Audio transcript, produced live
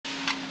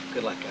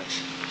Good luck,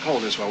 guys.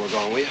 Hold this while we're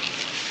gone, will you?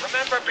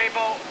 Remember,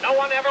 people, no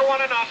one ever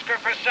won an Oscar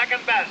for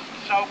second best,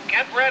 so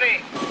get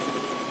ready.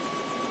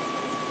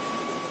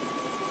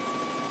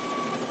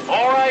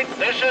 All right,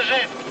 this is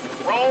it.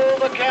 Roll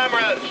the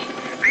cameras.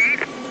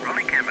 Speed,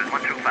 rolling cameras,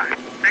 1 through 5.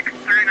 6,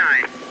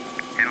 39,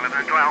 10, 11,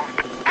 and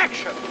 12.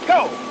 Action!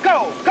 Go,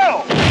 go,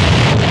 go!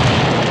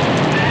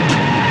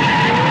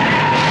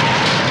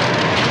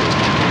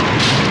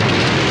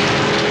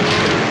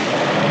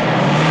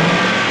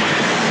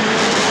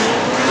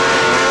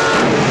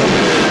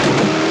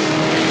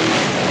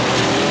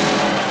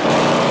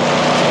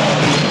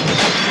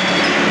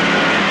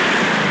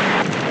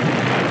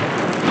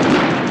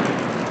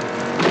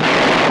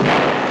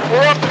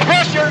 We're up to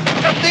pressure,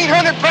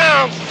 1,500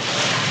 pounds.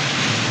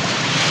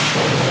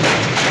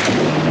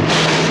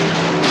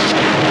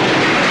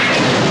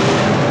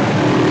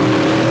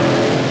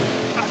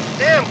 God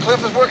damn,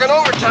 Cliff is working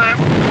overtime.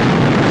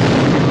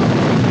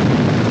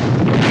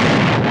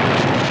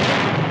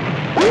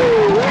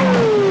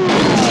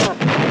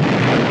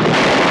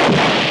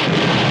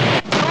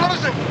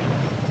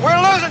 We're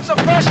losing some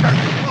pressure.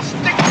 We'll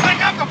stick the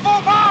thing up to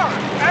full power.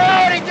 I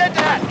already did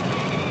that.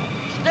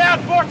 It's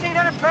down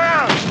 1,400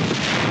 pounds.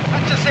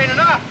 That just ain't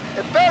enough.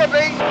 It better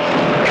be.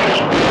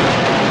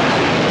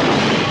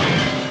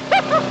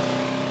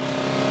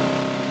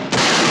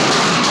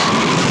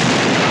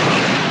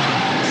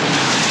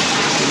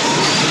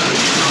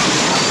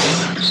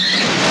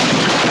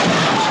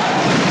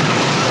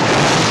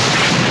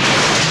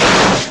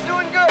 You're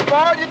doing good,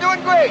 Bard. You're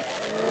doing great.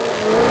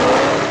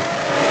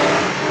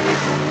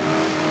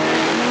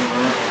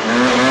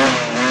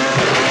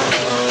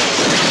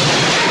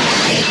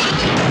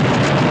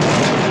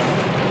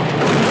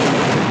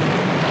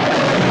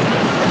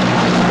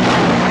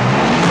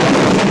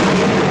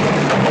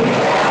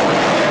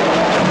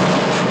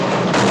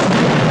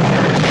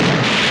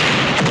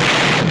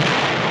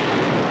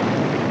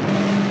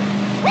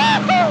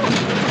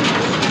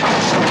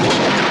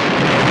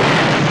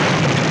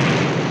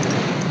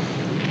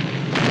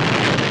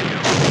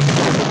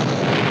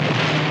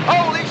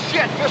 Holy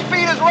shit, your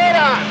speed is right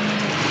on.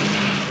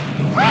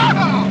 I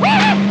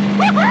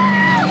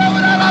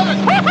love it.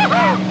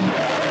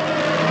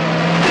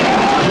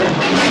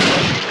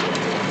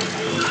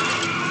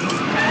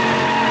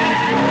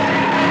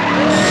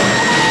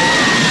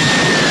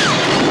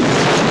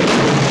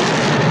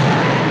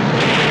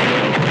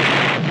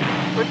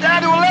 We're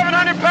down to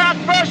 1,100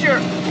 pound pressure.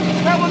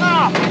 Leveling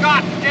off.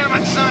 God damn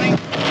it, Sonny.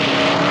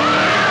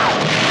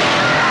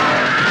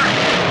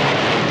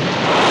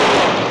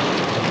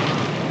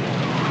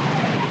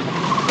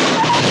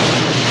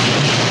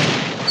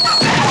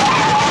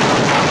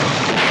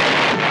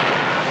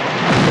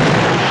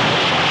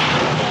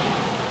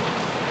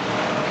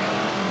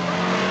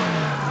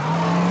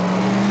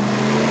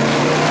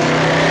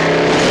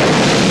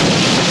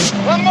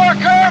 One more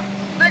curve,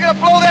 they're gonna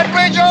blow that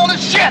bridge all to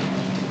shit!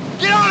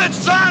 Get on it,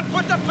 son!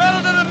 Put the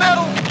pedal to the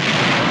metal!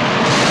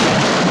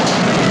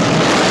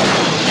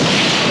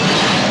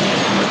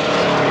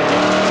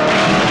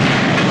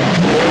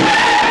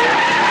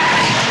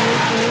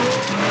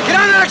 Get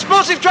on that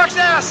explosive truck's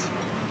ass!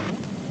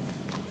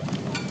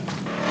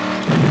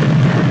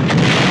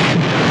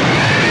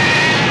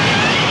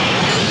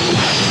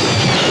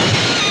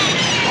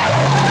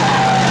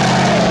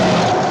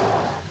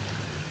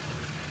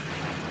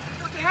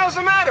 What the hell's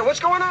the matter? What's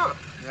going on?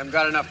 We haven't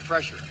got enough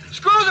pressure.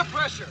 Screw the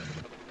pressure!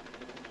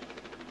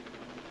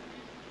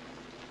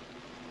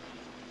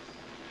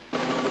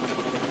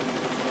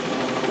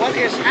 What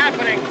is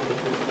happening?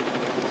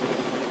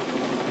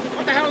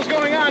 What the hell is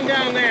going on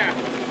down there?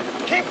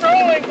 Keep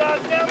rolling,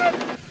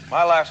 goddammit!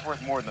 My life's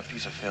worth more than a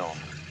piece of film.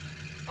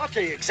 I'll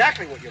tell you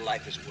exactly what your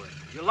life is worth.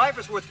 Your life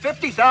is worth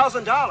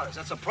 $50,000.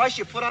 That's the price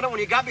you put on it when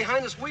you got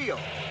behind this wheel.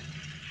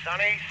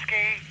 Sonny,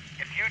 Ski,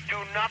 if you do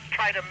not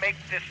try to make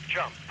this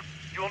jump,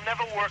 you'll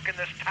never work in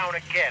this town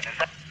again. Is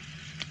that...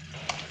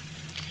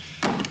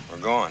 We're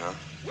going, huh?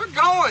 We're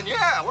going,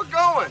 yeah, we're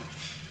going.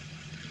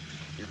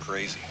 You're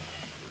crazy.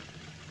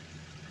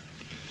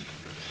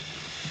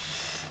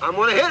 I'm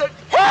gonna hit it.